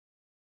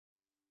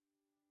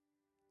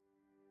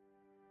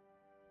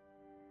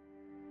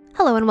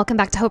Hello and welcome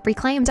back to Hope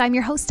Reclaimed. I'm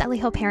your host, Ellie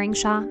Hope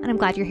Herringshaw, and I'm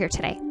glad you're here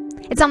today.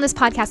 It's on this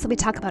podcast that we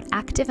talk about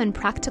active and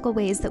practical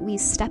ways that we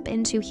step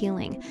into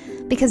healing,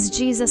 because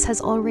Jesus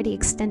has already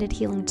extended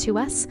healing to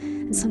us,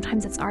 and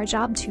sometimes it's our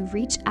job to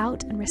reach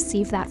out and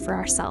receive that for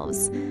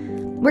ourselves.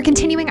 We're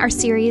continuing our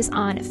series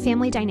on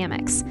family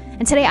dynamics,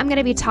 and today I'm going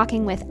to be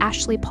talking with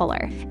Ashley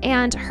Puller,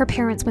 and her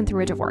parents went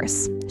through a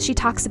divorce. She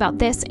talks about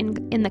this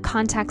in the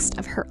context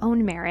of her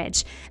own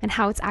marriage and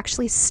how it's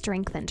actually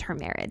strengthened her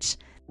marriage.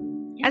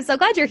 I'm so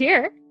glad you're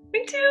here.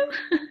 Me too.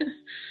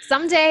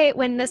 Someday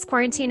when this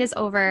quarantine is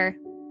over,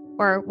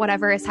 or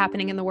whatever is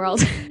happening in the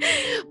world,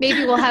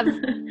 maybe we'll have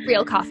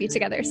real coffee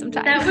together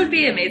sometime. That would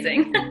be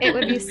amazing. It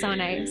would be so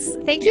nice.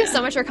 Thank you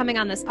so much for coming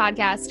on this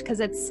podcast, because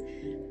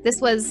this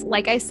was,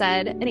 like I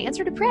said, an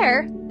answer to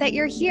prayer that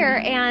you're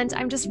here. And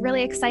I'm just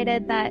really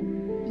excited that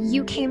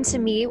you came to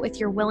me with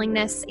your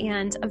willingness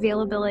and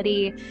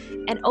availability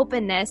and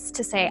openness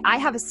to say, I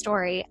have a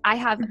story, I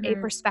have a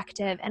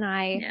perspective, and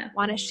I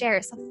want to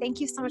share. So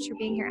thank you so much for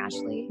being here,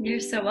 Ashley.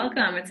 You're so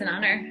welcome. It's an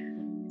honor.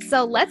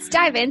 So let's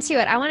dive into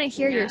it. I want to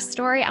hear your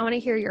story. I want to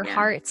hear your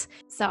heart.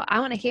 So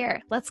I want to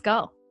hear. Let's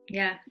go.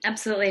 Yeah,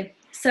 absolutely.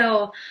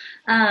 So,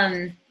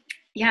 I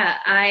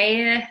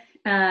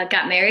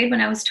got married when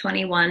I was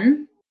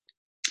 21.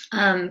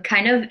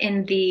 Kind of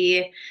in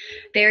the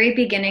very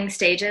beginning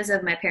stages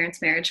of my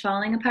parents' marriage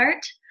falling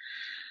apart.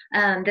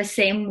 The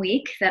same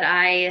week that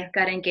I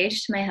got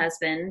engaged to my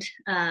husband,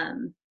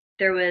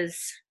 there was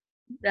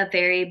a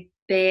very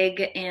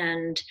big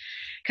and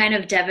kind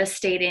of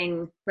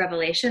devastating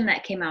revelation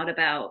that came out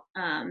about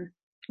one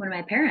of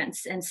my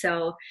parents. And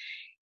so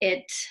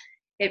it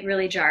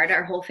really jarred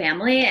our whole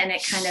family, and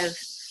it kind of,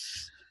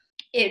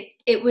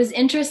 it was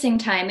interesting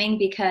timing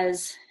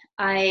because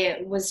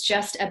I was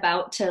just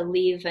about to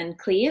leave and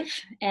cleave,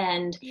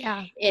 and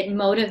it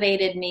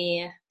motivated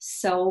me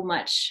so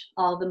much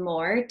all the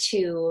more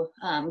to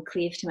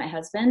cleave to my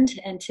husband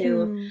and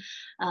to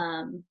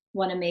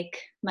want to make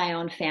my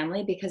own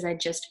family, because I'd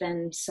just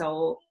been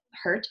so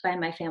hurt by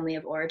my family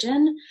of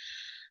origin.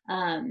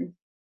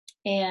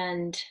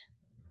 It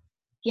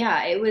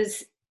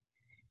was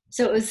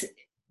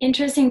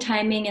interesting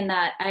timing in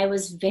that I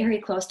was very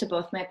close to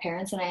both my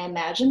parents, and I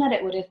imagine that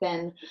it would have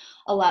been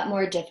a lot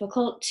more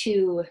difficult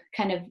to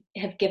kind of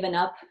have given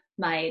up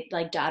my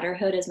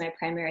daughterhood as my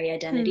primary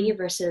identity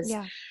versus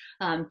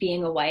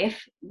being a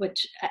wife,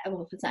 which,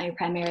 well, if it's not your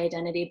primary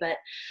identity, but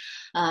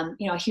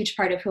a huge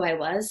part of who I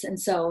was. And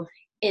so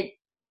it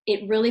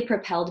really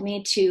propelled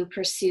me to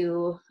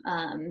pursue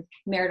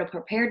marital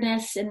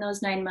preparedness in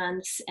those 9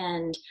 months.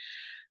 And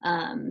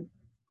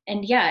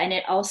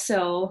it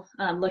also,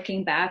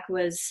 looking back,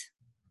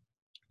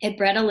 it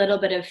bred a little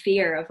bit of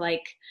fear of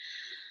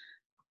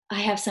I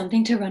have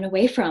something to run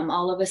away from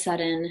all of a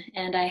sudden.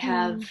 And I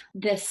have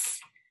this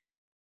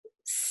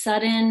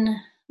sudden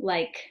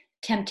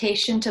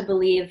temptation to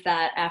believe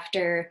that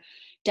after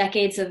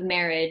decades of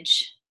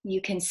marriage,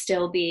 you can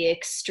still be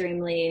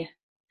extremely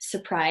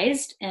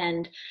surprised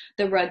and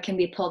the rug can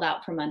be pulled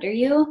out from under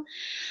you.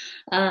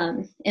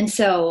 And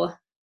so,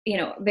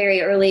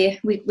 very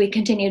early, we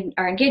continued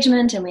our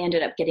engagement, and we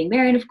ended up getting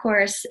married, of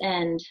course.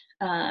 And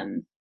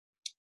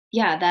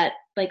that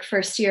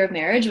first year of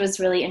marriage was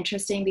really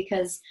interesting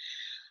because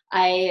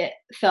I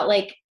felt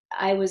like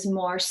I was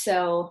more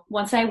so,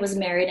 once I was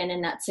married and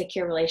in that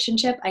secure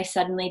relationship, I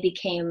suddenly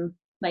became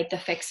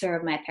the fixer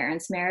of my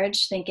parents'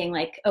 marriage, thinking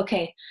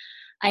okay,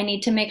 I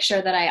need to make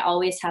sure that I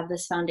always have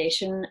this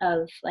foundation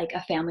of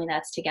a family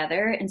that's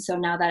together. And so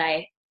now that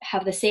I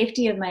have the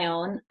safety of my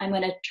own, I'm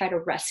going to try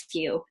to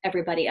rescue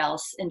everybody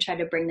else and try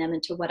to bring them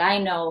into what I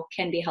know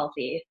can be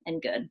healthy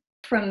and good.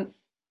 From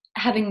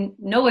having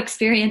no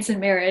experience in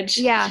marriage,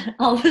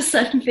 all of a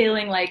sudden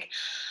feeling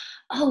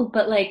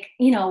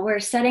we're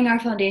setting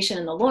our foundation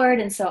in the Lord.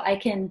 And so I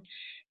can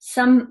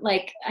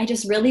I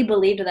just really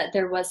believed that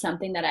there was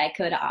something that I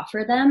could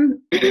offer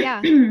them.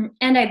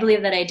 And I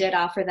believe that I did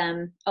offer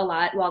them a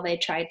lot while they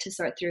tried to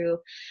sort through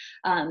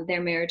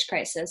their marriage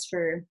crisis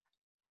for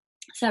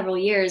several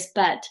years.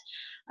 But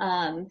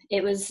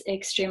it was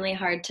extremely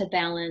hard to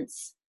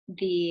balance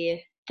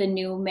the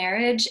new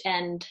marriage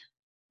and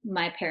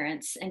my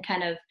parents, and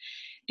kind of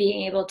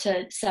being able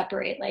to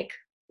separate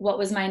what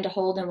was mine to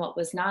hold and what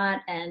was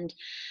not, and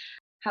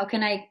how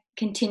can I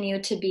continue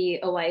to be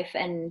a wife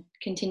and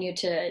continue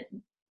to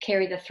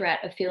carry the threat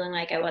of feeling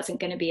like I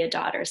wasn't going to be a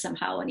daughter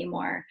somehow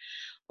anymore.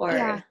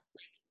 Or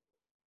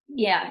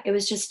it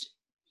was just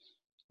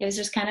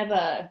kind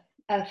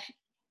of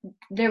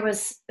there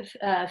was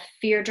a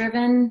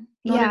fear-driven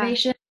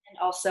motivation, and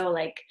also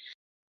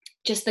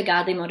just the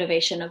godly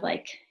motivation of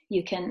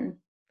you can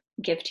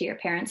give to your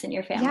parents and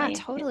your family. Yeah,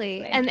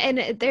 totally.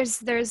 And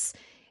there's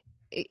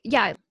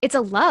it's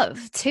a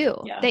love too,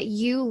 that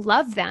you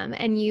love them,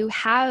 and you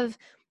have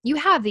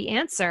the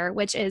answer,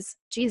 which is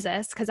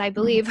Jesus, because I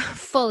believe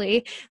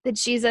fully that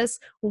Jesus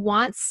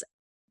wants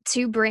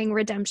to bring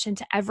redemption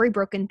to every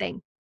broken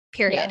thing,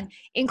 period,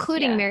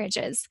 including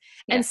marriages.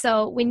 And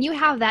so when you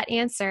have that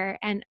answer,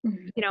 and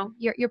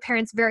your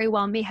parents very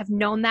well may have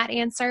known that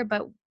answer,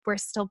 but we're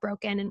still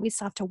broken and we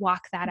still have to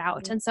walk that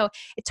out. And so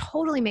it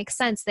totally makes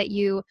sense that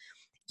you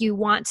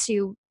want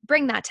to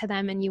bring that to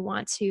them and you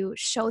want to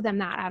show them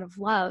that out of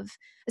love,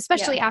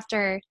 especially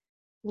after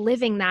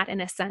living that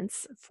in a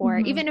sense for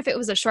even if it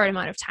was a short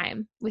amount of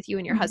time with you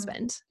and your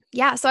husband.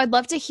 Yeah. So I'd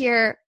love to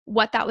hear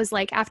what that was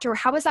like after.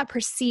 How was that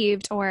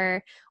perceived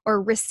or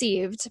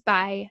received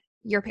by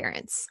your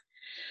parents?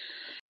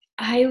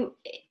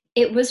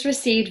 It was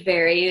received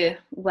very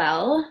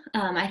well.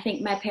 I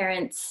think my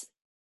parents,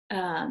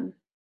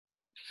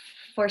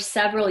 for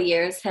several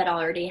years had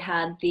already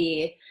had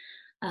the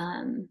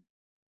kind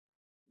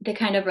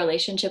of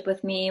relationship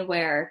with me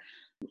where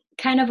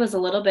kind of was a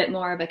little bit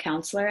more of a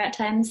counselor at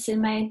times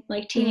in my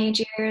like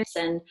teenage years.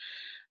 And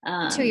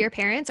to your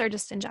parents or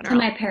just in general? To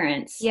my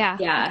parents. Yeah.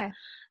 Okay.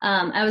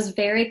 I was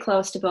very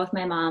close to both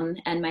my mom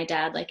and my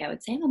dad. Like I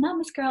would say, I'm a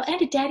mama's girl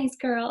and a daddy's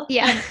girl.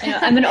 Yeah. And,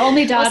 I'm an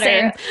only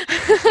daughter.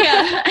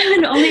 Yeah. I'm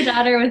an only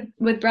daughter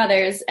with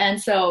brothers.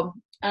 And so,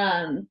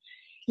 I'm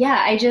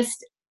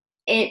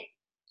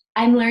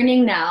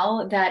learning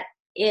now that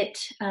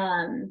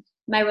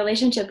my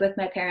relationship with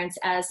my parents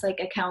as like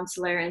a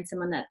counselor and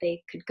someone that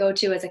they could go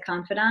to as a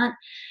confidant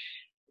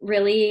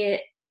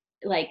really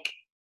like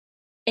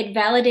it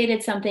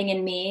validated something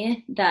in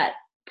me that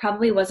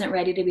probably wasn't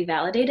ready to be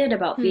validated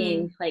about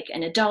being like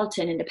an adult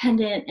and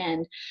independent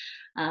and,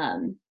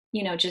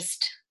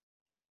 just,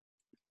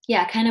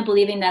 kind of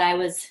believing that I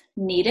was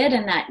needed.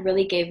 And that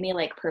really gave me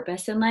like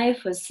purpose in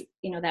life was,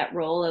 that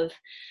role of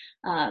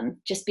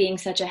just being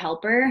such a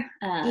helper.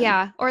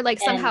 Or like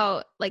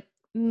somehow like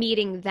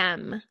meeting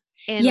them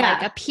in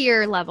like a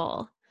peer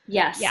level.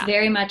 Yes,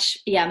 very much.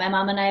 Yeah. My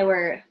mom and I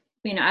were,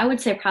 I would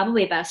say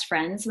probably best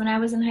friends when I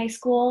was in high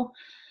school.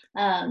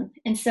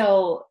 And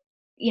so,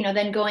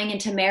 then going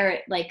into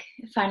marriage, like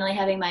finally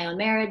having my own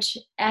marriage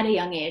at a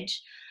young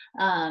age,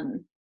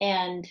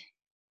 and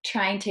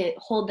trying to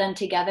hold them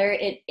together,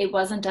 it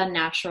wasn't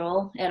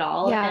unnatural at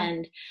all. Yeah.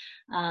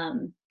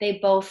 And, they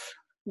both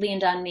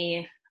leaned on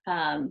me,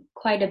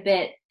 quite a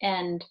bit.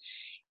 And,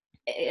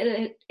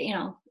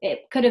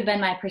 it could have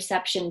been my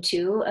perception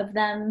too of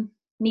them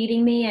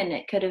needing me. And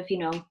it could have,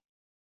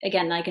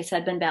 again, like I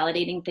said, been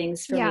validating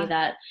things for me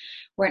that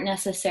weren't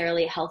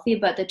necessarily healthy.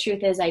 But the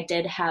truth is I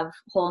did have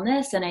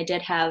wholeness and I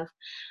did have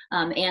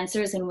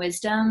answers and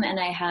wisdom. And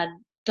I had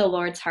the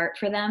Lord's heart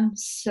for them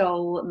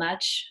so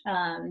much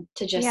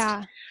to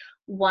just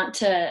want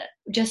to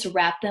just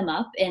wrap them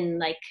up in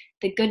like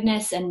the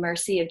goodness and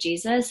mercy of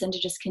Jesus and to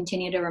just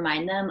continue to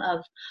remind them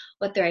of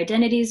what their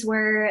identities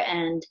were.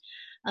 And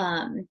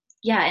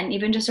and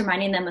even just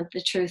reminding them of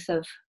the truth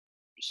of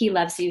he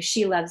loves you,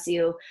 she loves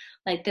you,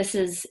 like this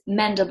is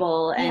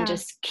mendable. And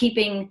just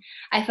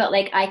I felt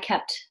like I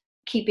kept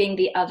keeping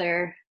the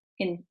other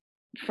in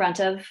front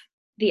of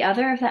the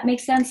other, if that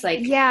makes sense. Like,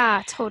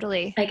 yeah,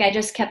 totally. Like I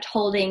just kept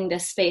holding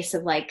this space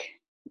of like,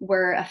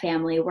 we're a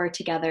family, we're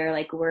together,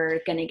 like we're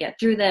going to get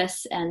through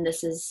this. And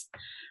this is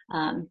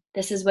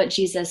what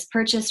Jesus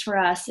purchased for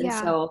us. And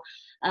so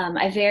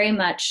I very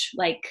much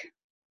like,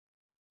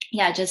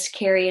 just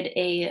carried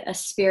a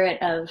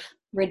spirit of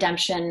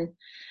redemption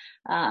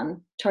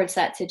towards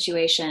that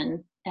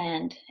situation.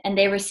 And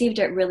they received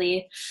it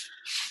really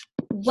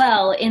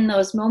well in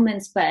those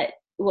moments. But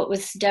what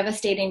was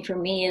devastating for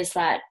me is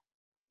that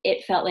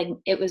it felt like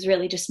it was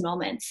really just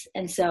moments.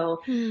 And so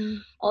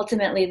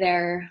ultimately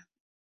their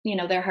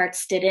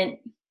hearts didn't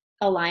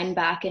align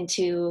back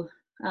into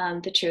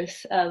the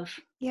truth of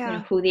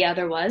who the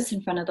other was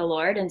in front of the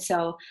Lord. And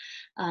so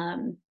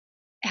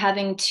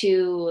having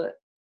to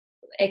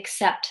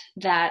accept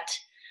that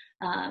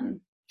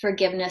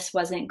forgiveness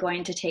wasn't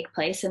going to take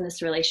place in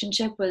this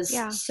relationship was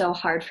so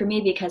hard for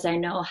me, because I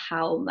know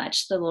how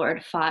much the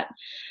Lord fought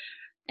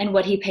and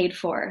what he paid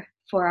for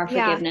our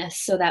forgiveness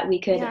so that we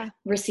could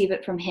receive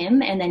it from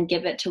him and then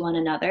give it to one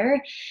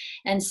another.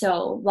 And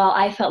so while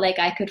I felt like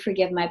I could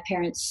forgive my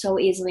parents so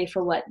easily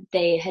for what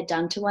they had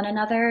done to one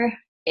another,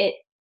 it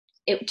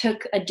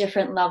took a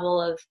different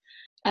level of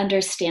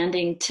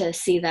understanding to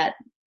see that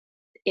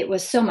it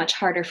was so much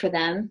harder for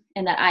them,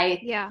 and that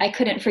I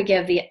couldn't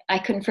forgive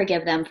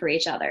them for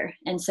each other.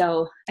 And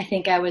so I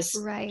think I was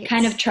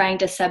kind of trying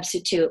to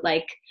substitute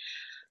like,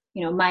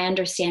 my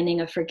understanding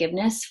of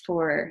forgiveness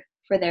for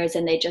theirs,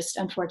 and they just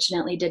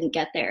unfortunately didn't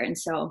get there. And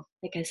so,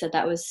 like I said,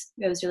 it was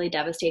really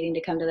devastating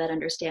to come to that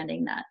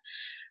understanding that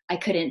I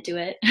couldn't do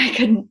it. I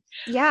couldn't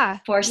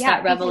force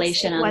that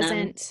revelation on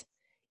them.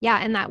 Yeah.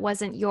 And that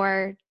wasn't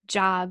your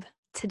job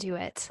to do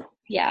it.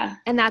 Yeah.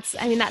 And that's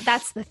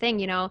the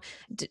thing,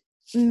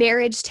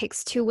 marriage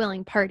takes two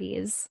willing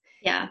parties.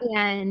 Yeah.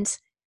 And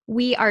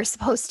we are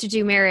supposed to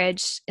do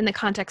marriage in the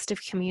context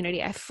of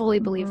community. I fully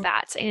believe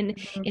that, and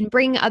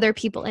bring other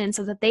people in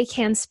so that they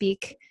can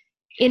speak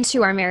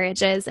into our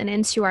marriages and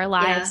into our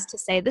lives to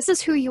say, this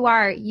is who you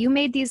are. You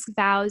made these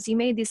vows, you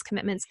made these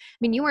commitments. I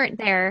mean, you weren't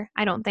there,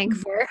 I don't think,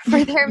 for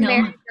their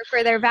marriage or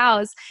for their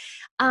vows.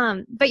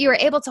 But you were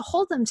able to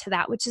hold them to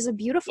that, which is a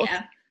beautiful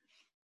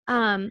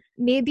thing.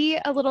 Maybe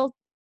a little,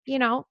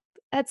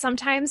 that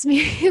sometimes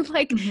maybe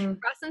like Mm-hmm.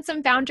 crossing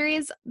some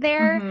boundaries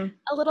there Mm-hmm.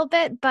 a little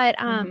bit, but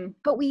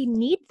Mm-hmm. we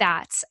need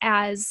that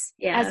as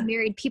Yeah.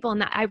 married people.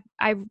 And that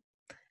I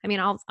mean,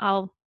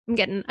 I'm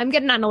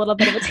getting on a little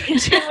bit of a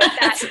tangent with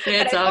that, but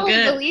It's I all fully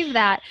good. believe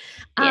that.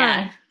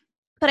 Yeah.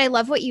 But I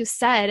love what you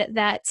said,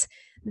 that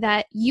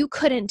you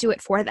couldn't do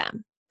it for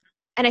them.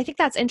 And I think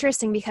that's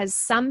interesting because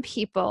some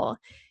people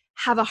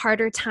have a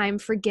harder time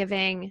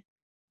forgiving.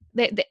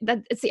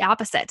 That it's the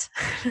opposite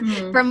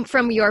Mm-hmm.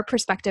 from your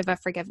perspective of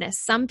forgiveness.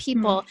 Some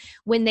people,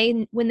 when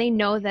they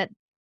know that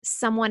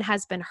someone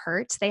has been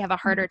hurt, they have a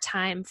harder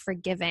time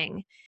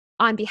forgiving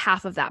on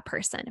behalf of that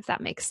person, if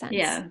that makes sense.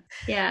 Yeah.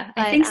 Yeah.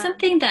 I But think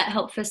something that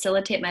helped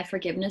facilitate my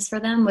forgiveness for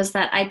them was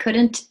that I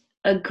couldn't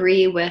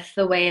agree with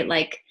the way,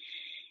 like,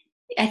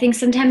 I think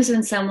sometimes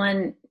when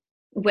someone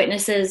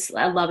witnesses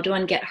a loved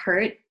one get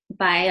hurt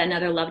by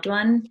another loved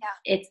one,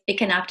 it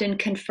can often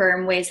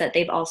confirm ways that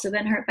they've also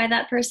been hurt by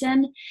that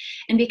person.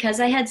 And because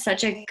I had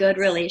such a good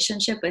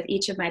relationship with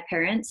each of my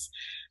parents,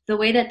 the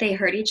way that they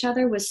hurt each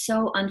other was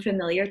so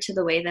unfamiliar to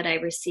the way that I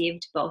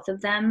received both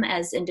of them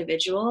as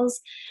individuals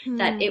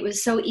that it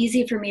was so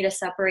easy for me to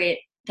separate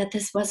that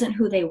this wasn't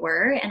who they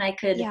were. And I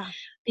could,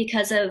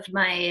 because of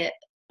my,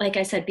 like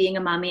I said, being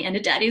a mommy and a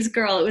daddy's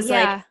girl, it was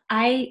like,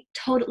 I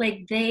totally,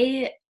 like,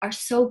 they are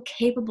so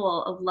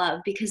capable of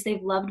love because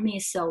they've loved me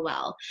so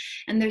well.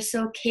 And they're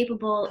so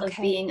capable of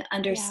being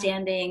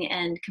understanding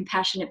and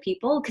compassionate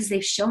people because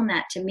they've shown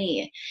that to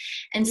me.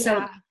 And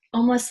so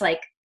almost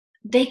like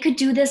they could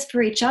do this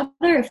for each other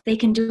if they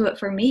can do it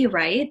for me,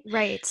 right?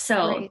 Right.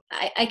 So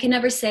I can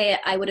never say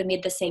I would have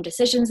made the same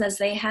decisions as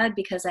they had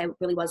because I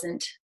really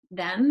wasn't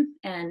them.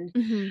 And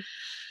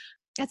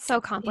it's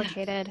so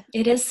complicated.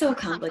 It is so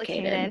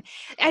complicated.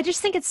 I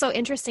just think it's so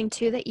interesting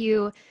too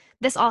that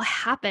this all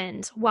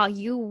happened while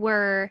you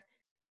were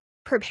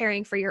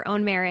preparing for your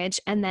own marriage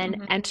and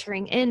then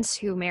entering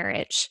into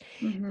marriage.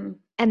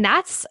 And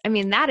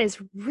that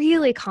is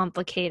really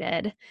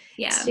complicated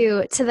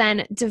to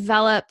then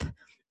develop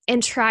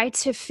and try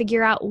to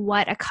figure out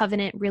what a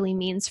covenant really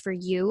means for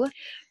you.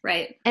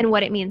 Right. And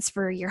what it means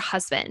for your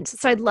husband.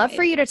 So I'd love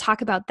for you to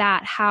talk about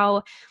that,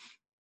 how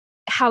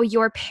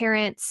your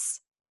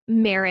parents'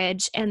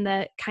 marriage and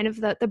the kind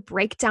of the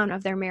breakdown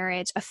of their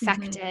marriage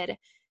affected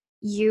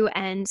you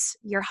and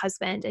your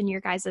husband and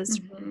your guys'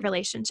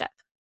 relationship.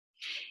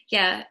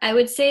 Yeah, I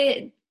would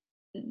say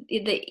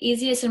the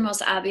easiest and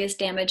most obvious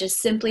damage is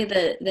simply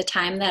the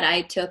time that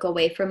I took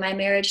away from my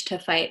marriage to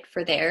fight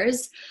for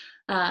theirs.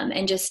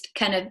 And just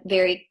kind of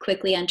very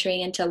quickly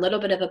entering into a little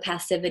bit of a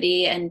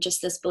passivity and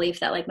just this belief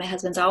that like my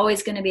husband's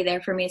always going to be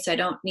there for me. So I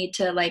don't need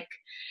to like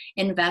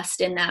invest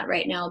in that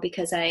right now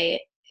because I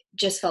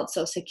just felt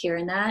so secure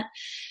in that.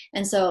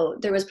 And so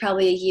there was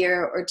probably a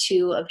year or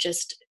two of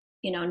just,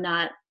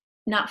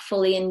 not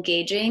fully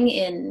engaging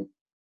in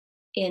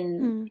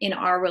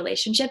our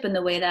relationship in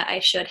the way that I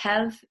should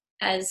have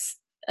as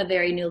a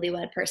very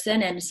newlywed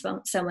person and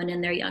someone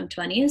in their young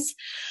 20s.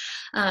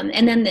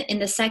 And then in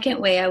the second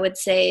way, I would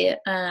say,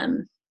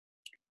 when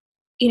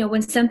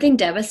something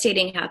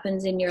devastating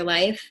happens in your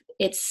life,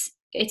 it's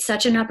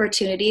such an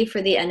opportunity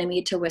for the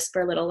enemy to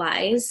whisper little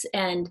lies,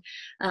 and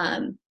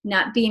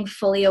not being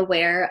fully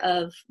aware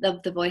of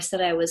the voice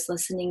that I was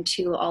listening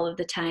to all of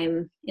the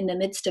time in the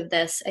midst of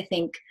this. I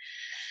think,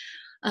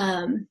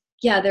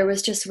 there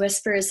was just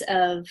whispers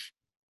of,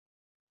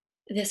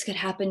 this could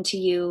happen to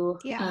you.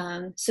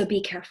 So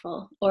be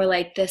careful. Or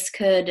like, this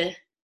could,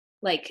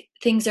 like,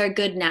 things are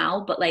good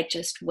now, but like,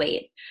 just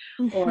wait.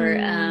 Or,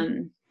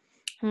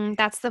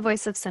 that's the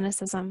voice of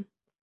cynicism.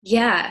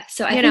 Yeah.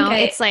 So I think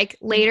it's like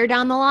later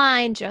down the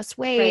line, just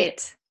wait.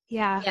 Right.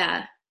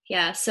 Yeah.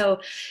 Yeah. So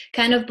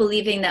kind of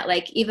believing that,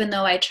 like, even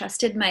though I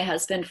trusted my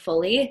husband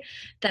fully,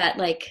 that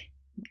like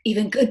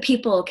even good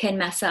people can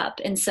mess up.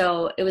 And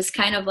so it was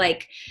kind of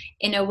like,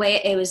 in a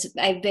way,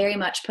 I very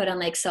much put on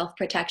like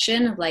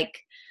self-protection of like,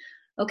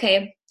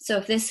 okay, so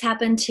if this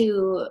happened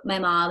to my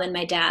mom and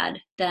my dad,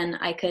 then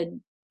I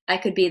could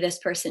be this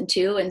person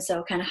too. And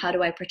so kind of, how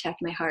do I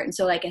protect my heart? And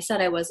so, like I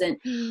said, I wasn't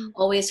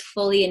always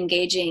fully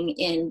engaging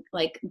in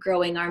like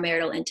growing our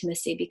marital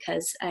intimacy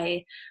because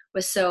I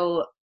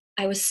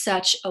was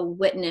such a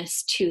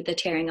witness to the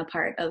tearing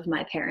apart of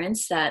my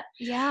parents that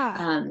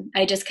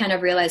I just kind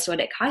of realized what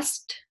it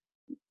cost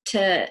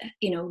to,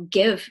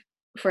 give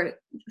for,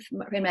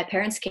 in my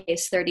parents'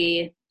 case,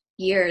 30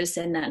 years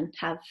and then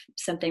have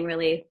something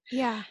really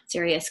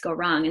serious go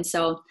wrong. And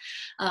so,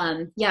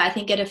 I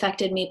think it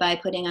affected me by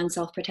putting on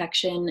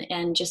self-protection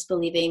and just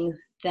believing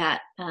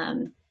that,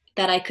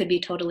 that I could be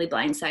totally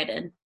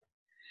blindsided.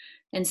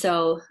 And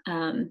so,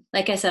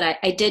 like I said,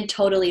 I did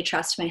totally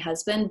trust my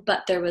husband,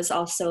 but there was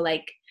also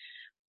like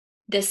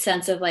this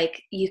sense of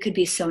like, you could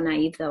be so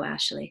naive though,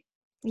 Ashley.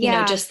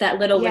 Just that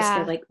little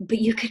whisper, like, but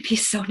you could be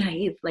so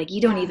naive. Like,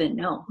 you don't even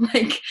know.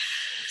 Like,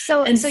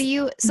 so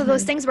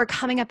those things were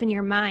coming up in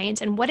your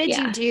mind. And what did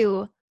you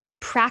do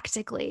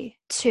practically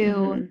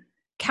to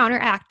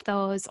counteract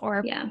those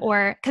or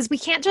because we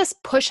can't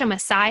just push them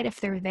aside if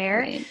they're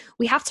there. Right.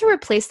 We have to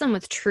replace them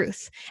with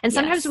truth. And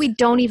sometimes we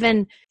don't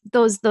even,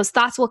 those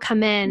thoughts will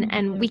come in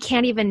and we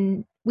can't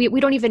even, we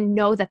don't even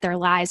know that they're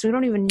lies. We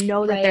don't even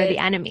know that they're the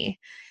enemy.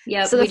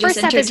 Yeah. So the first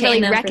step is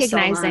really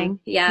recognizing.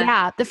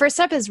 So the first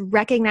step is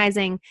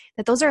recognizing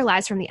that those are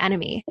lies from the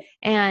enemy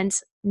and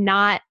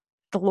not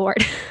the Lord.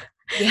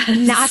 Yes.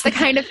 Not the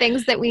kind of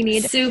things that we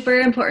need. Super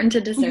important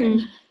to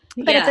discern.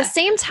 But at the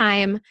same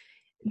time,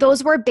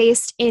 those were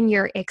based in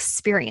your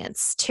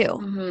experience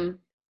too.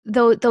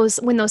 Though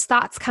when those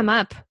thoughts come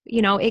up,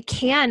 it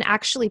can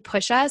actually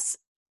push us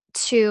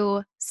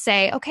to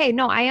say, okay,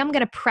 no, I am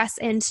going to press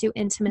into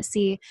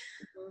intimacy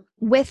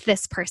with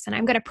this person.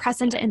 I'm going to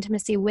press into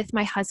intimacy with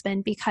my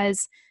husband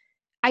because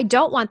I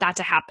don't want that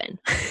to happen.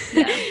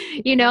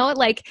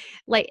 Like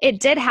it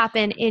did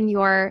happen in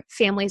your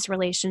family's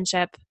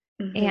relationship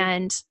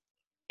and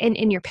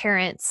in your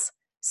parents.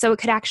 So it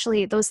could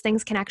actually, those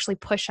things can actually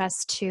push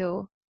us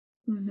to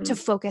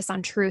focus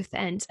on truth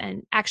and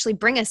actually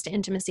bring us to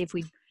intimacy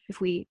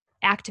if we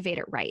activate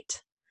it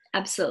right.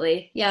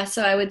 Absolutely. Yeah.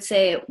 So I would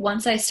say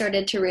once I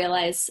started to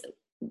realize,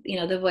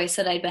 the voice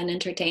that I'd been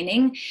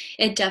entertaining,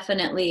 it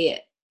definitely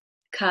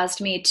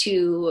caused me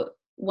to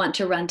want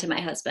to run to my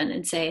husband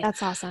and say,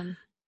 that's awesome.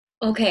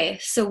 Okay.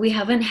 So we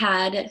haven't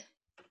had,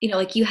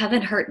 you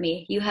haven't hurt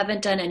me. You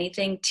haven't done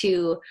anything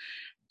to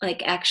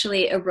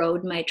actually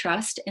erode my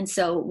trust. And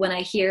so when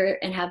I hear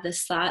and have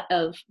this thought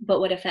of, but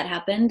what if that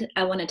happened?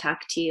 I want to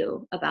talk to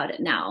you about it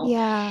now.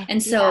 Yeah.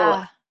 And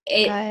so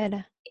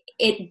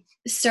it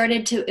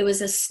started to, it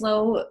was a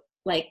slow,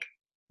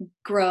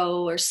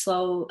 grow or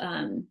slow,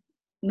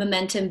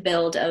 momentum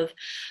build of,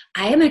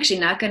 I am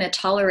actually not going to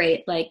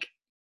tolerate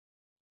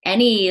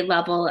any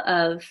level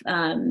of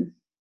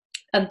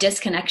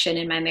disconnection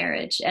in my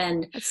marriage.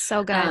 And it's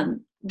so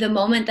good. The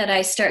moment that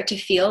I start to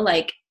feel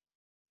like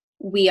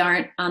we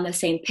aren't on the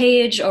same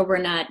page or we're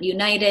not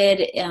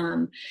united.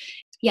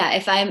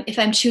 If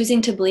I'm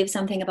choosing to believe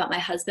something about my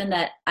husband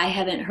that I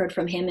haven't heard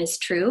from him is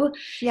true,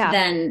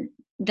 then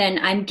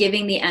I'm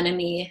giving the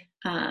enemy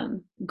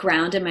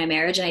ground in my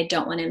marriage, and I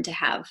don't want him to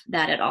have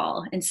that at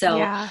all. And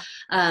so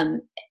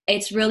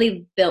it's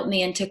really built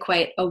me into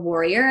quite a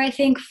warrior, I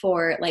think,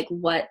 for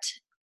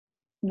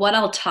what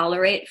I'll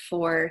tolerate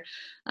for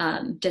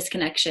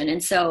disconnection.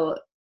 And so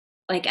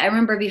I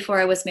remember before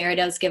I was married,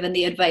 I was given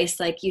the advice,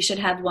 you should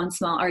have one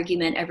small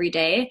argument every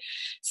day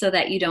so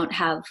that you don't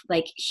have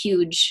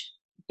huge,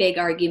 big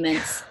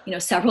arguments,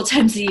 several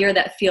times a year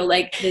that feel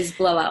like these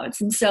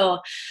blowouts. And so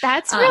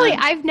that's really,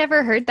 I've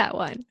never heard that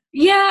one.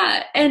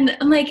 Yeah. And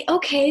I'm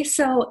okay,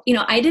 so,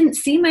 I didn't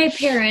see my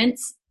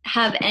parents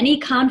have any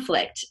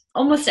conflict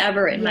almost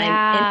ever in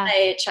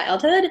my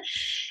childhood.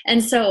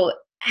 And so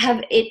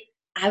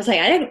I was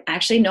I didn't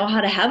actually know how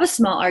to have a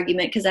small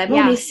argument because I've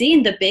only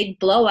seen the big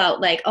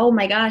blowout, oh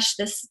my gosh,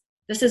 this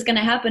is going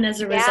to happen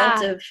as a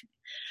result of,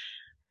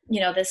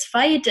 this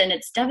fight, and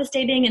it's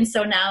devastating. And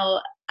so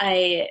now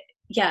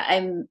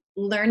I'm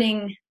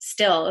learning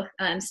still.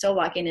 I'm still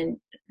walking and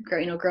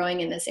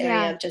growing in this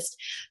area of just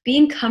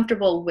being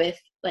comfortable with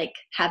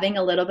having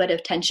a little bit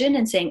of tension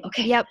and saying,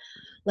 okay,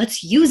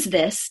 let's use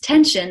this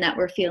tension that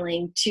we're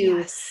feeling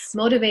to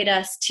motivate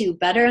us to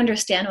better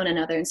understand one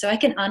another. And so I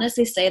can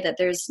honestly say that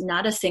there's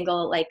not a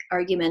single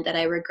argument that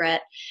I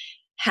regret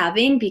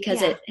having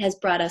because it has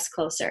brought us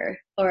closer.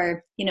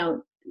 Or,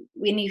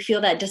 when you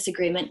feel that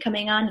disagreement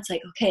coming on, it's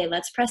okay,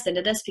 let's press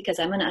into this because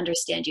I'm going to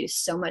understand you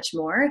so much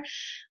more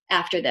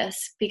after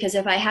this. Because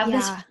if I have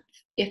this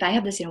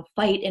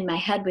fight in my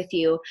head with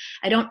you,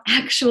 I don't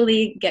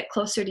actually get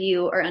closer to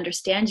you or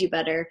understand you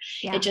better.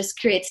 It just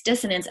creates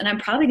dissonance, and I'm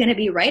probably going to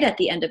be right at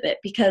the end of it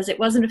because it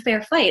wasn't a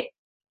fair fight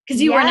because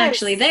you weren't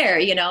actually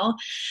there,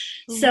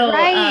 So,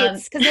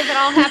 because if it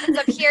all happens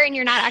up here and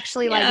you're not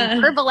actually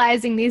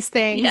verbalizing these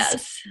things.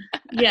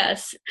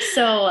 Yes.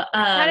 So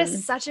that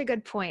is such a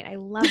good point. I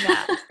love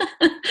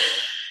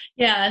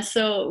that.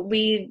 So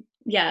we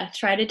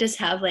try to just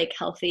have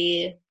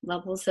healthy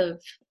levels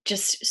of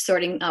just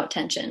sorting out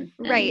tension.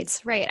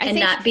 Right. I think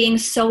not being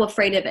so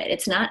afraid of it.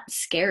 It's not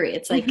scary.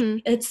 It's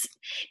it's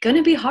going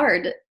to be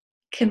hard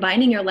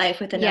combining your life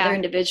with another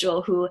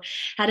individual who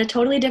had a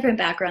totally different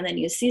background than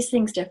you, sees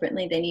things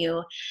differently than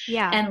you.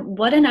 And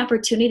what an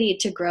opportunity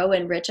to grow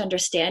in rich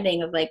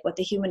understanding of what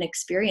the human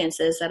experience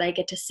is, that I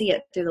get to see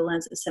it through the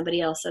lens of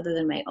somebody else other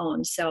than my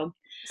own. So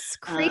it's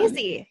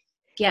crazy.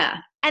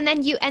 And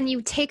then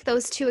you take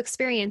those two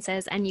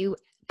experiences and you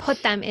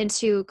put them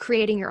into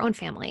creating your own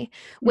family,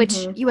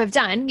 which you have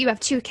done. You have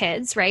 2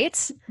 kids,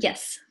 right?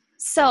 Yes.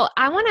 So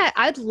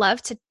I'd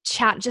love to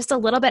chat just a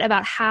little bit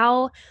about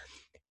how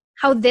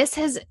this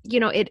has,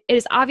 it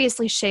is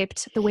obviously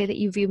shaped the way that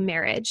you view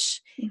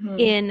marriage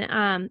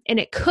and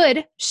it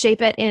could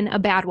shape it in a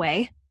bad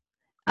way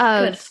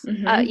of,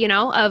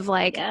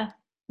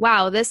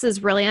 wow, this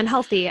is really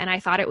unhealthy. And I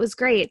thought it was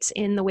great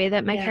in the way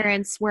that my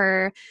parents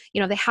were,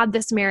 they had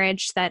this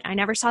marriage that I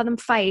never saw them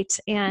fight,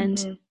 and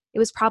it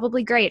was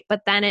probably great,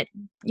 but then it,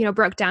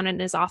 broke down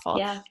and is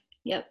awful.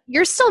 Yep.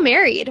 You're still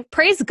married.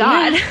 Praise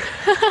God.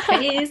 Yeah.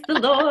 Praise the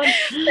Lord.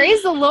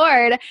 Praise the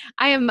Lord.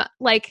 I am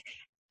like,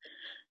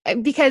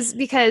 because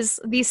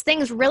these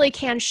things really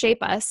can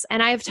shape us.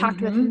 And I've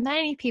talked with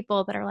many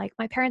people that are like,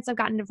 my parents have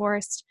gotten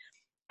divorced.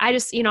 I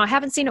just, I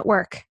haven't seen it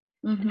work.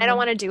 I don't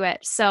want to do it.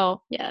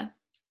 So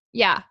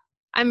yeah.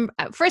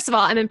 First of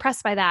all, I'm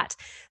impressed by that.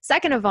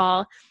 Second of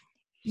all,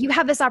 you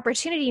have this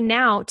opportunity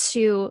now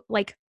to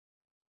like,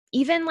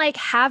 even like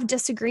have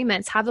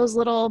disagreements, have those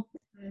little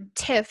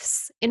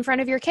tiffs in front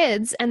of your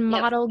kids and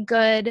model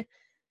good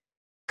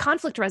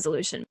conflict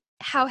resolution.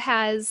 How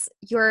has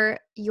your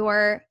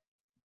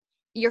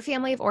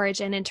family of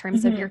origin in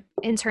terms of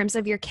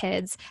your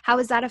kids, how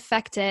has that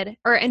affected,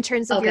 or in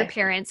terms of your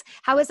parents,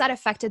 how has that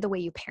affected the way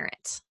you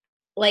parent?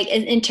 Like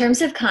in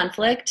terms of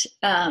conflict,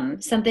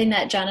 something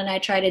that John and I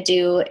try to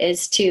do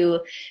is to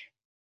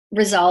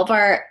resolve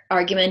our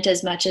argument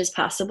as much as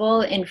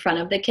possible in front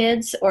of the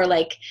kids, or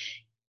like,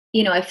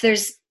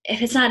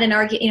 if it's not an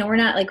argument, we're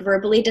not like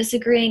verbally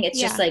disagreeing.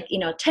 It's just like,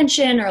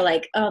 tension, or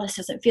like, oh, this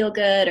doesn't feel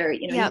good. Or,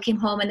 you came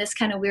home in this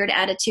kind of weird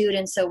attitude.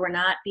 And so we're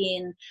not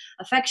being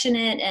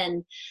affectionate.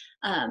 And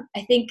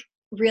I think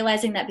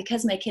realizing that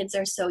because my kids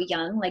are so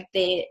young, like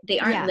they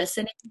aren't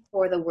listening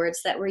for the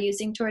words that we're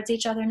using towards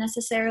each other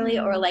necessarily,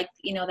 or like,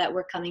 that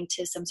we're coming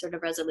to some sort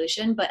of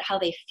resolution, but how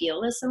they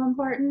feel is so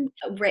important.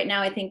 Right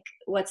now, I think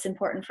what's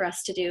important for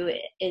us to do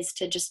is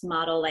to just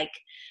model, like,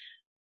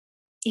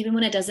 even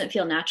when it doesn't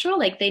feel natural,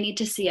 like they need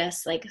to see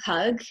us like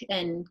hug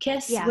and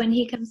kiss when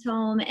he comes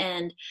home.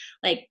 And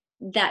like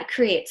that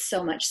creates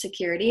so much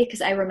security,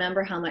 because I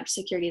remember how much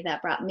security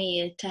that brought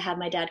me to have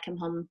my dad come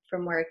home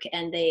from work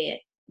and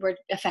they were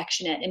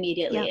affectionate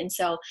immediately. And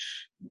so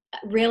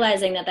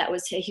realizing that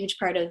was a huge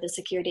part of the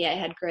security I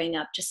had growing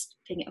up, just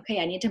thinking,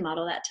 okay, I need to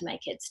model that to my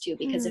kids too,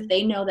 because if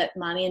they know that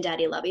mommy and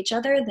daddy love each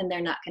other, then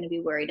they're not going to be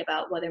worried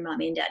about whether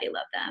mommy and daddy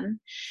love them.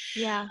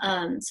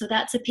 So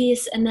that's a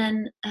piece. And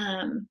then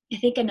I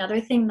think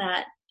another thing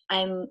that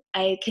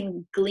I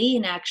can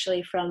glean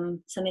actually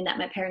from something that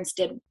my parents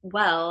did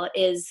well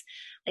is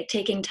like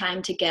taking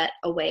time to get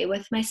away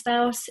with my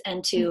spouse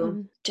and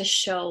to just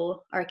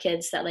show our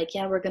kids that, like,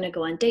 yeah, we're going to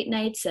go on date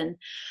nights, and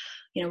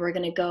we're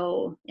going to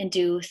go and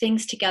do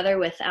things together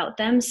without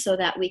them, so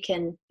that we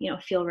can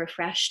feel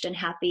refreshed and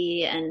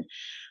happy, and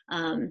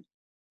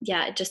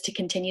just to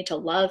continue to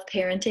love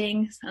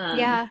parenting.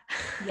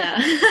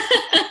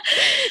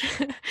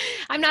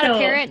 I'm not a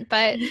parent,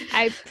 but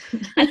I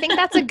think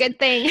that's a good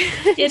thing.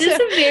 It is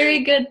a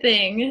very good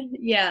thing.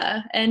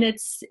 Yeah. And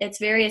it's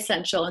very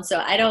essential. And so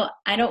I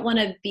don't want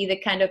to be the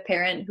kind of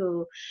parent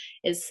who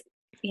is,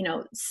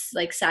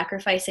 like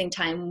sacrificing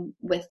time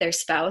with their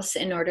spouse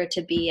in order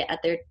to be at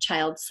their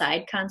child's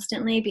side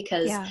constantly,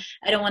 because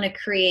I don't want to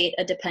create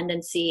a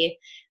dependency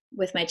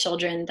with my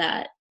children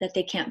that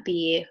they can't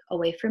be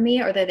away from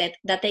me, or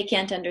that they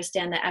can't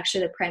understand that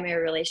actually the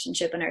primary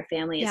relationship in our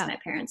family is my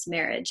parents'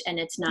 marriage, and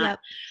it's not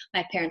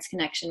my parents'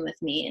 connection with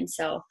me. And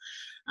so,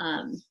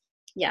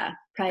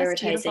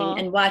 prioritizing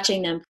and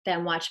watching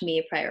them watch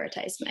me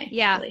prioritize my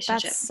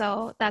relationship.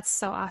 That's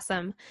so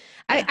awesome.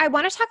 I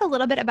want to talk a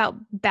little bit about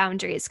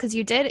boundaries, because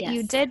you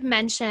did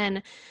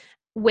mention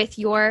with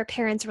your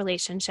parents'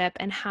 relationship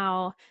and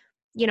how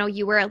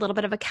you were a little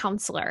bit of a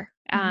counselor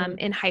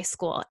in high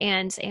school,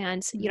 and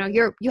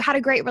you had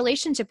a great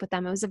relationship with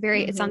them. It was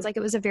it sounds like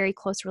it was a very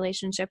close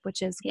relationship,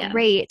 which is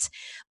great.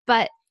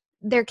 But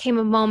there came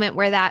a moment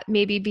where that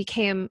maybe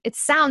became, it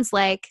sounds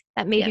like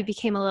that maybe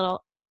became a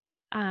little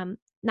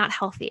not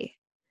healthy.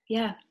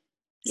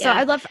 So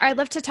I'd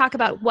love to talk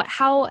about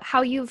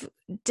how you've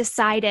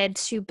decided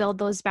to build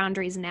those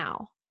boundaries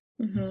now.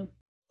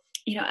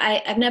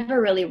 I've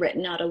never really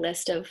written out a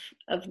list of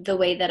the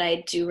way that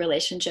I do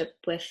relationship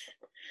with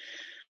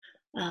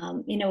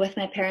with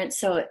my parents.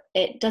 So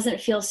it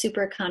doesn't feel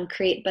super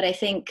concrete, but I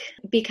think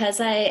because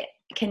I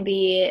can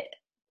be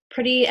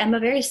I'm a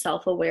very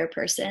self-aware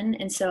person.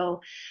 And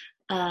so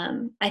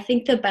I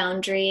think the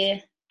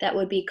boundary that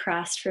would be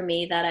crossed for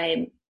me that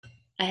I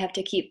have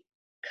to keep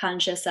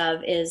conscious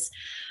of is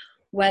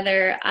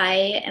whether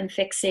I am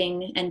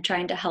fixing and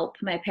trying to help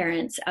my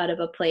parents out of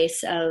a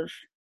place of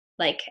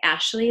like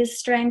Ashley's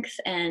strength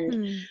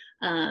and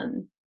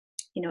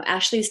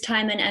Ashley's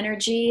time and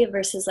energy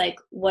versus like,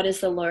 what is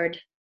the Lord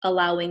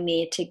allowing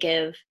me to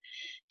give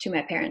to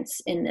my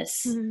parents in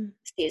this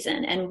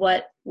season? And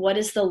what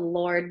is the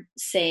Lord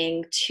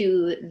saying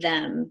to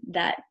them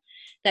that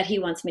he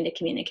wants me to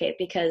communicate?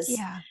 Because,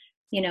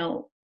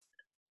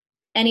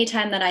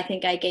 anytime that I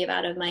think I gave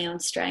out of my own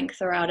strength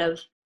or out of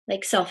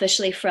like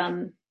selfishly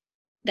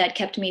that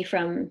kept me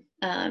from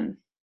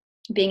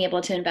being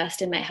able to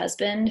invest in my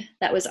husband,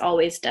 that was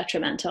always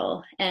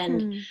detrimental.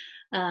 And,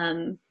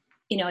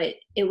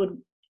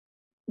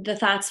 the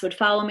thoughts would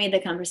follow me, the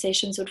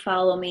conversations would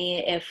follow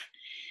me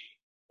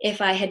if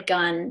I had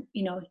gone,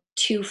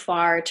 too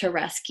far to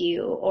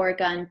rescue, or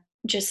gone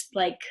just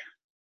like,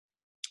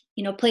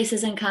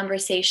 places in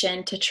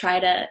conversation to try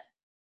to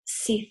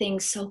see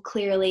things so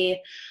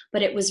clearly,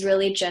 but it was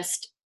really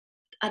just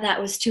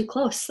that was too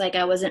close. Like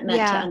I wasn't meant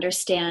to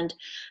understand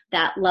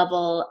that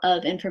level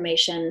of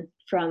information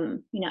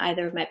from,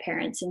 either of my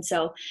parents. And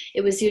so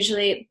it was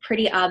usually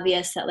pretty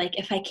obvious that like,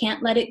 if I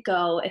can't let it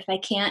go, if I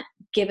can't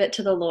give it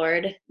to the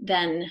Lord,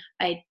 then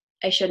I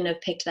shouldn't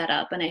have picked that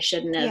up, and I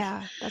shouldn't have.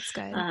 Yeah, that's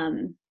good.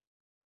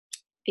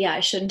 I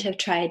shouldn't have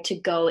tried to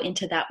go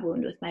into that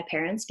wound with my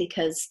parents,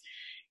 because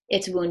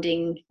it's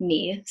wounding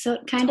me. So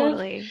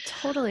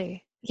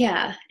Totally.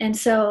 Yeah. And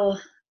so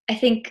I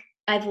think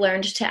I've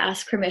learned to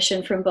ask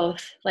permission from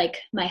both like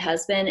my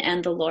husband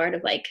and the Lord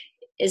of like,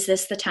 is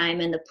this the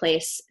time and the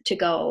place to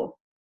go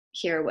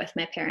here with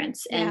my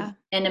parents? And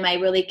am I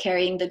really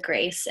carrying the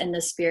grace and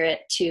the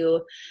Spirit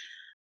to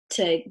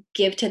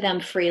give to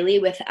them freely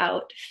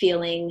without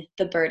feeling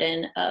the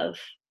burden of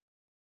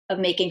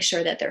making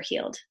sure that they're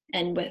healed,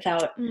 and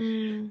without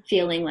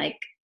feeling like,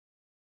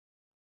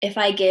 if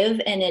I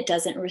give and it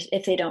doesn't,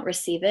 if they don't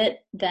receive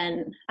it,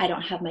 then I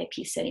don't have my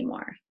peace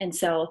anymore. And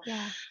so,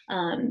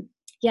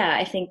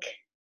 I think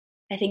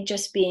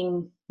just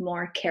being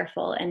more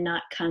careful and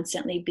not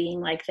constantly being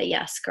like the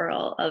yes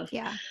girl of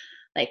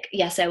like,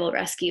 yes, I will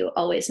rescue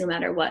always, no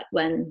matter what,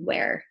 when,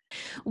 where.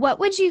 What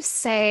would you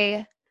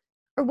say,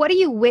 or what do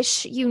you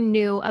wish you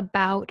knew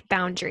about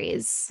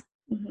boundaries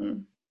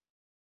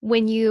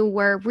when you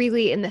were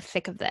really in the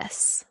thick of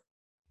this?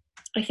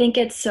 I think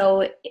it's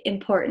so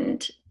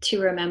important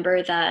to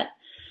remember that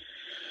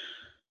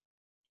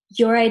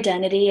your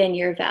identity and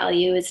your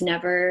value is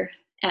never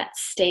at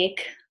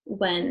stake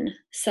when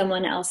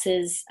someone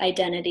else's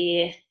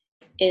identity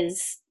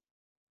is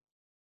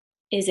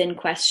in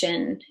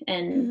question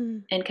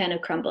and kind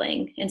of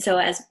crumbling. And so,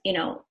 as you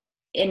know,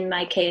 in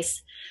my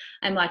case,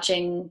 I'm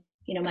watching,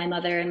 my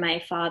mother and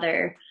my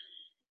father,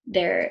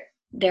 their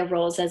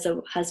roles as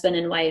a husband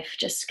and wife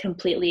just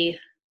completely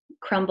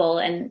crumble,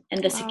 and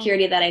the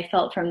security that I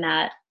felt from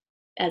that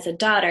as a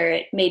daughter,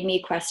 it made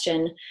me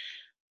question,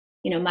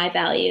 my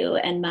value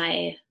and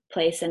my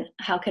place, and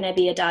how can I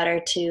be a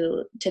daughter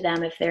to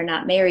them if they're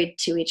not married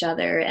to each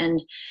other.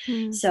 And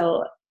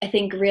so I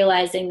think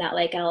realizing that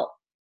like I'll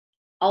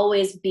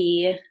always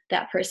be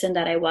that person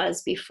that I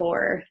was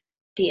before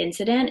the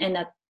incident, and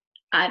that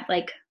I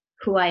like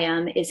who I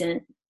am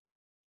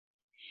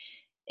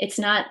it's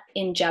not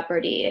in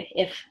jeopardy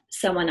if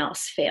someone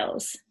else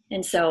fails.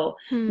 And so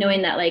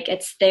knowing that like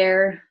it's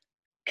their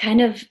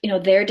kind of,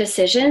 their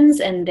decisions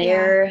and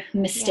their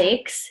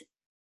mistakes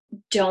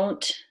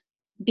don't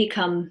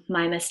become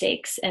my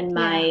mistakes, and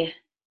my,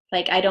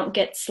 like, I don't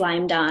get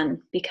slimed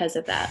on because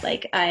of that.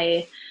 Like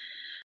I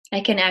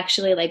can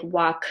actually like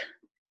walk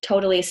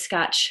totally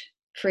scotch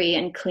free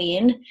and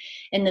clean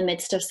in the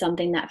midst of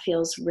something that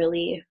feels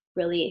really,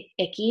 really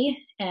icky.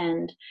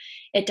 And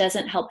it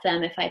doesn't help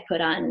them if I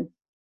put on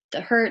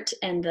the hurt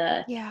and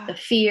the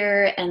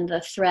fear and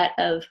the threat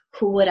of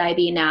who would I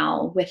be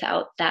now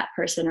without that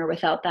person or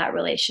without that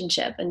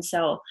relationship. And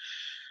so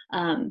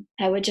I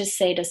would just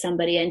say to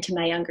somebody and to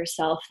my younger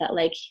self that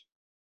like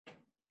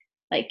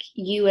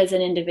you as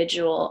an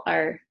individual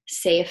are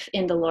safe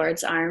in the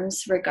Lord's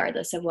arms,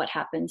 regardless of what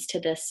happens to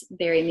this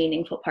very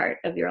meaningful part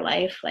of your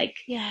life. Like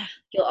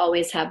you'll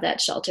always have that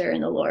shelter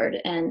in the Lord.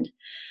 And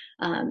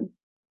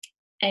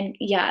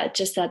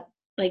just that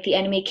like the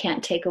enemy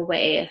can't take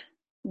away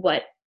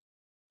what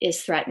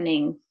is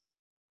threatening.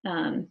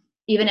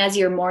 Even as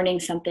you're mourning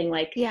something,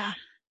 like you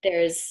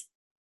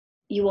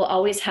will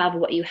always have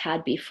what you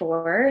had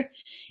before.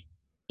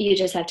 You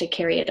just have to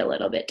carry it a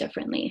little bit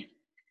differently.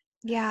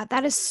 Yeah,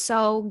 that is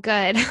so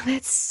good.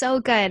 That's so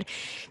good,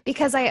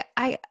 because I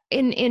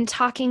in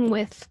talking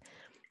with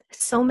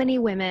so many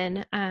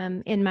women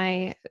in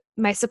my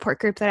support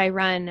group that I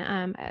run,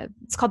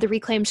 it's called the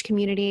Reclaimed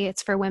Community.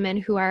 It's for women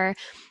who are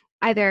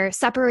either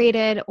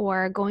separated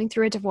or going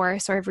through a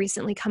divorce or have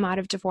recently come out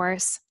of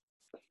divorce,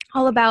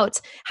 all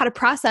about how to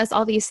process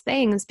all these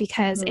things,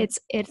 because it's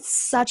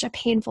such a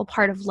painful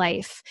part of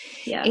life.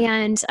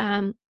 And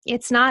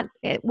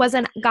it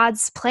wasn't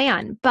God's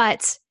plan,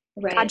 but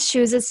God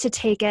chooses to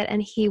take it,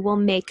 and he will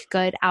make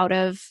good out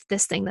of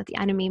this thing that the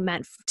enemy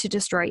meant to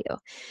destroy you.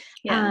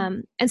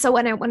 And so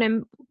when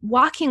I'm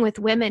walking with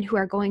women who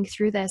are going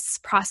through this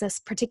process,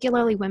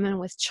 particularly women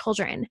with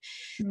children,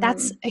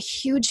 that's a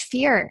huge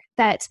fear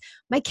that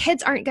my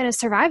kids aren't going to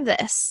survive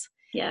this.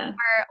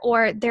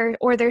 Or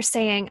they're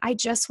saying, I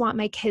just want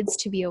my kids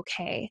to be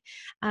okay.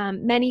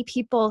 Many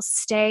people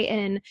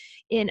stay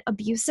in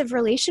abusive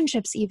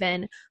relationships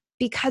even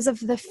because of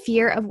the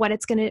fear of what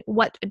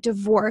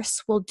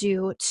divorce will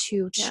do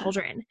to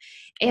children.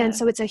 And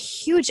so it's a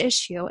huge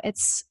issue.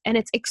 It's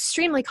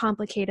extremely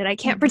complicated. I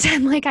can't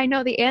pretend like I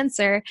know the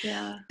answer,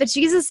 but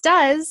Jesus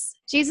does.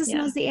 Jesus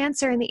knows the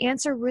answer. And the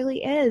answer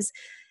really is,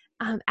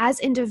 as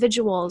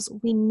individuals,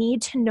 we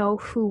need to know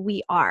who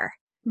we are.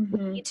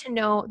 We need to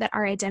know that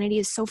our identity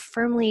is so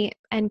firmly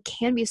and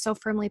can be so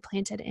firmly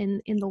planted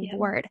in the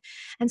Lord.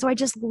 And so I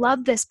just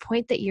love this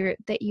point that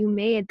you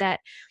made, that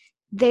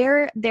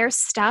their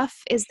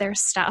stuff is their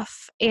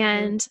stuff,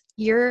 and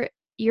you're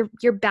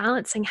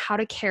balancing how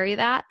to carry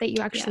that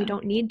you actually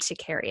don't need to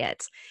carry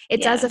it.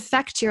 It does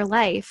affect your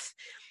life,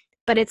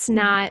 but it's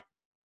not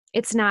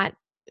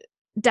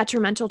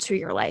detrimental to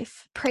your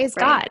life. Praise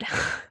God.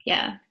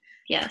 Yeah.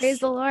 Yes. Praise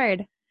the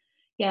Lord.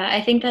 Yeah.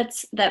 I think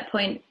that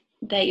point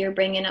that you're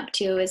bringing up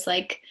too is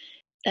like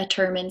a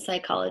term in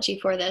psychology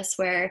for this,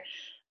 where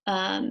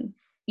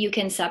you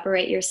can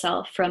separate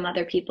yourself from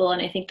other people.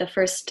 And I think the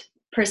first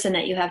person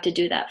that you have to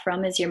do that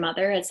from is your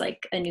mother, as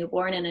like a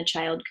newborn and a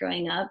child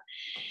growing up.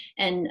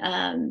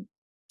 And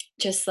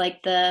just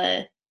like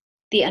the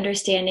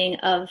understanding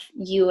of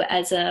you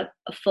as a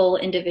full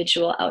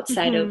individual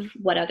outside of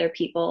what other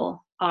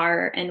people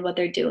are and what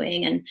they're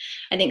doing. And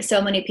I think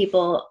so many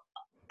people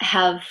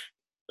have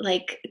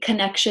like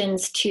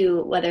connections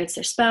to, whether it's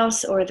their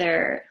spouse or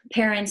their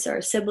parents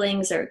or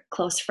siblings or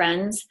close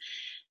friends,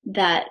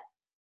 that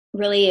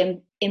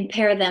really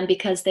impair them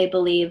because they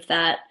believe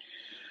that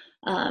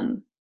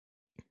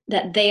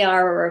that they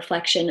are a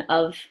reflection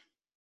of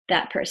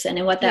that person,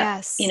 and what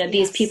that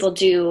these people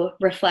do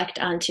reflect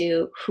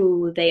onto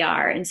who they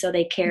are. And so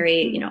they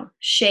carry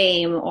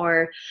shame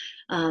or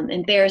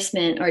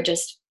embarrassment, or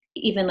just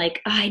even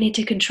like, I need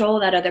to control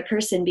that other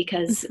person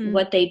because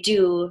what they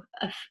do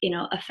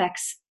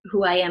affects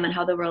who I am and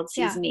how the world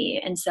sees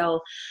me. And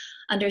so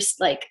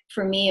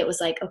for me, it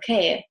was like,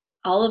 okay,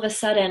 all of a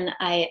sudden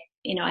I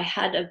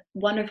had a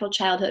wonderful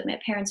childhood. My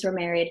parents were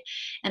married,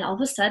 and all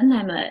of a sudden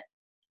I'm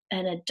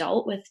an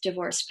adult with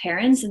divorced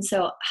parents. And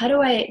so how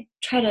do I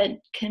try to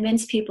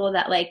convince people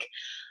that like,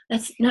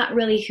 that's not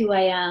really who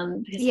I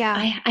am? Because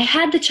I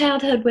had the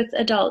childhood with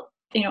adult,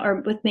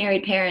 or with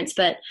married parents,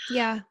 but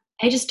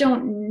I just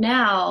don't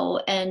now.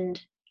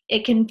 And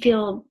it can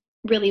feel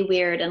really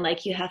weird. And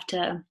like, you have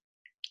to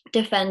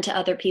defend to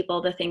other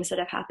people the things that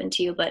have happened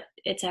to you, but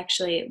it's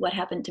actually what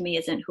happened to me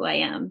isn't who I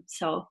am.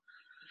 So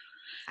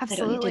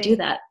absolutely. I don't need to do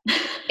that.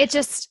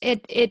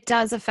 It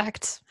does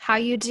affect how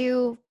you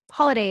do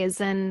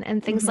holidays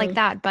and things like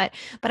that. But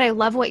I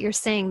love what you're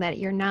saying, that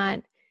you're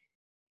not,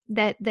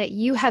 that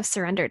you have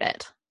surrendered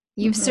it.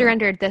 You've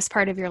surrendered this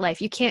part of your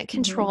life. You can't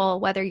control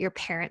whether your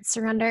parents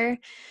surrender,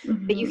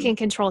 but you can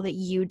control that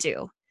you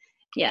do.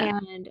 Yeah.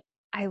 And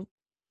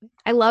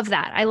I love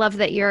that. I love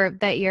that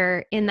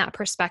you're in that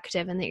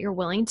perspective, and that you're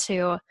willing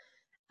to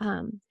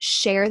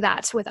share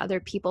that with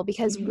other people,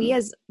 because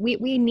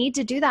we need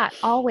to do that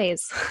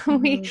always.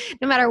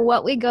 No matter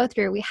what we go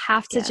through, we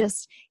have to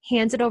just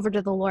hand it over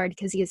to the Lord,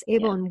 because he is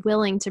able and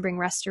willing to bring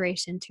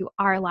restoration to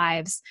our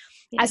lives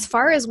as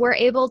far as we're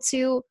able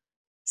to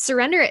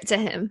surrender it to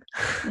him.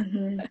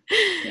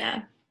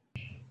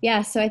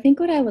 Yeah. So I think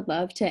what I would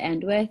love to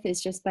end with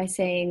is just by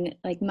saying,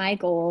 like, my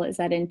goal is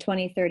that in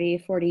 20, 30,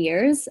 40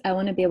 years, I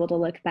want to be able to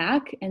look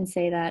back and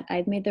say that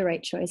I've made the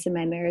right choice in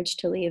my marriage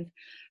to leave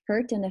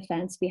hurt and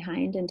offense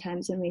behind in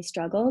times when we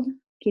struggled,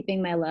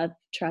 keeping my love,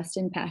 trust,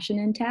 and passion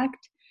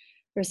intact,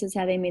 versus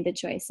having made the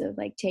choice of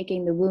like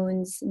taking the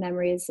wounds,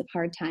 memories of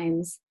hard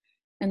times,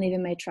 and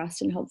leaving my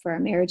trust and hope for our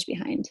marriage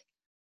behind.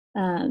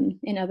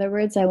 In other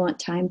words, I want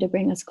time to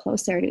bring us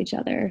closer to each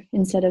other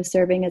instead of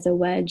serving as a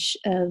wedge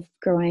of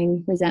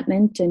growing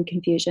resentment and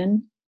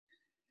confusion.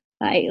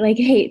 I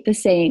hate the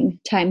saying,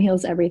 time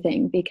heals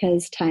everything,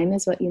 because time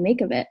is what you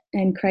make of it,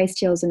 and Christ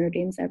heals and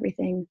redeems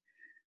everything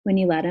when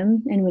you let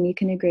him, and when you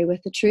can agree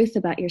with the truth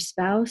about your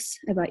spouse,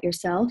 about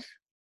yourself,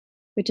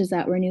 which is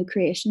that we're new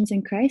creations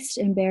in Christ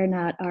and bear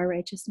not our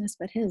righteousness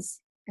but his.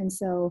 And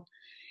so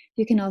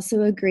you can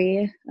also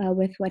agree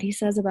with what he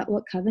says about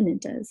what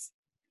covenant is.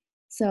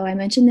 So I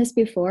mentioned this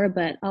before,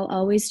 but I'll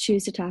always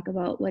choose to talk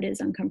about what is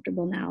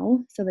uncomfortable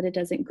now, so that it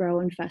doesn't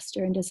grow and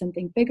fester into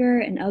something bigger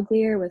and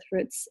uglier with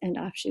roots and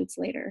offshoots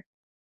later.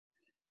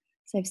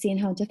 So I've seen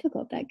how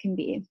difficult that can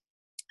be.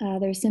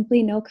 There's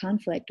simply no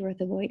conflict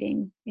worth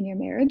avoiding in your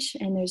marriage,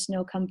 and there's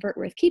no comfort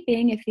worth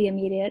keeping if the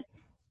immediate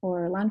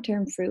or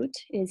long-term fruit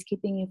is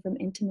keeping you from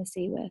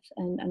intimacy with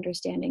and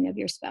understanding of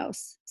your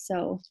spouse.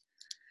 So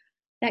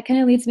that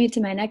kind of leads me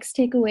to my next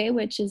takeaway,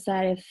 which is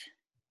that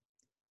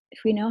if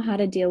we know how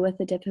to deal with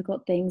the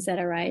difficult things that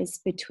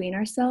arise between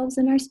ourselves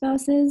and our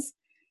spouses,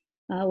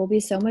 we'll be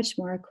so much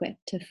more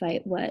equipped to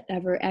fight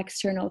whatever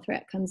external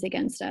threat comes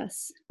against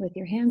us with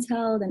your hands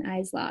held and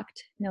eyes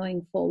locked,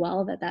 knowing full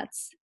well that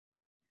that's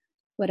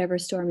whatever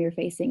storm you're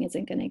facing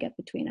isn't going to get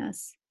between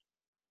us.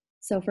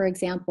 So, for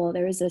example,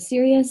 there was a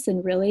serious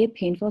and really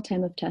painful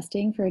time of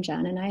testing for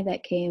John and I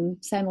that came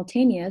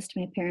simultaneous to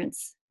my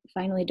parents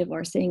finally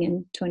divorcing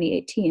in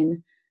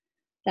 2018.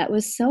 That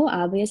was so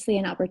obviously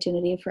an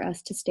opportunity for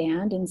us to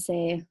stand and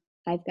say,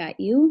 I've got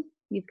you,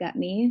 you've got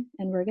me,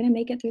 and we're going to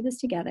make it through this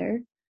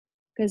together,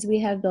 because we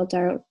have built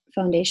our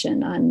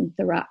foundation on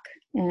the rock,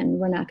 and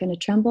we're not going to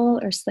tremble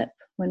or slip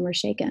when we're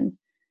shaken.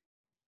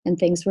 And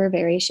things were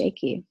very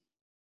shaky.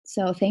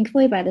 So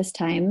thankfully, by this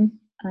time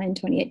in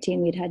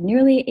 2018, we'd had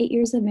nearly 8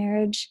 years of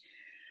marriage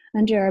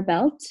under our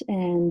belt,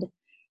 and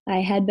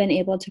I had been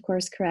able to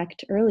course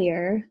correct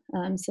earlier,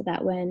 so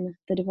that when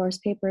the divorce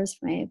papers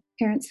for my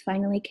parents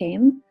finally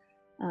came,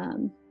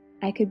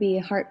 I could be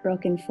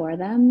heartbroken for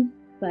them,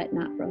 but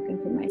not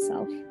broken for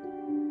myself.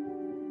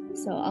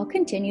 So I'll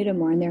continue to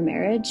mourn their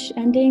marriage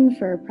ending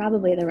for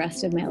probably the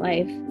rest of my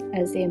life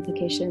as the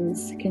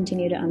implications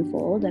continue to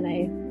unfold and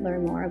I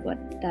learn more of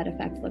what that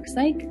effect looks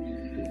like.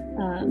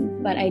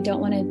 But I don't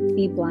want to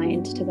be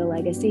blind to the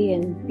legacy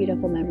and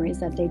beautiful memories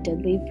that they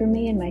did leave for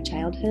me in my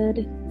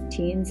childhood,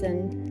 teens,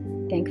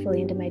 and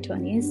thankfully into my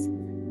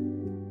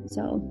 20s.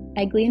 So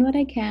I glean what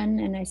I can,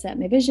 and I set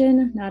my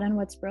vision, not on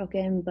what's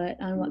broken,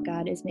 but on what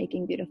God is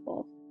making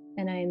beautiful.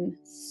 And I'm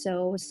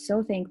so,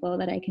 so thankful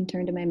that I can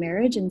turn to my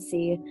marriage and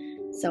see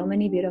so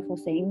many beautiful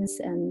things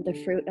and the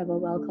fruit of a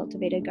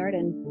well-cultivated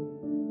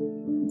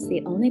garden. It's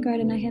the only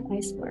garden I have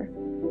eyes for.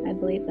 I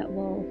believe that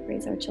we'll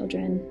raise our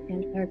children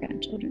and our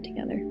grandchildren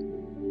together.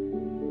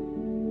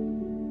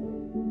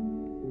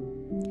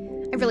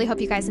 I really hope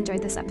you guys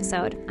enjoyed this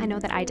episode. I know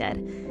that I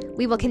did.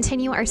 We will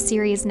continue our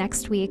series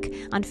next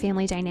week on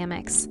family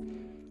dynamics.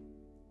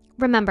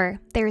 Remember,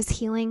 there is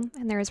healing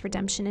and there is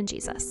redemption in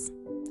Jesus.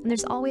 And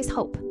there's always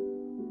hope.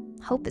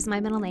 Hope is my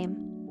middle name.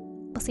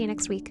 We'll see you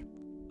next week.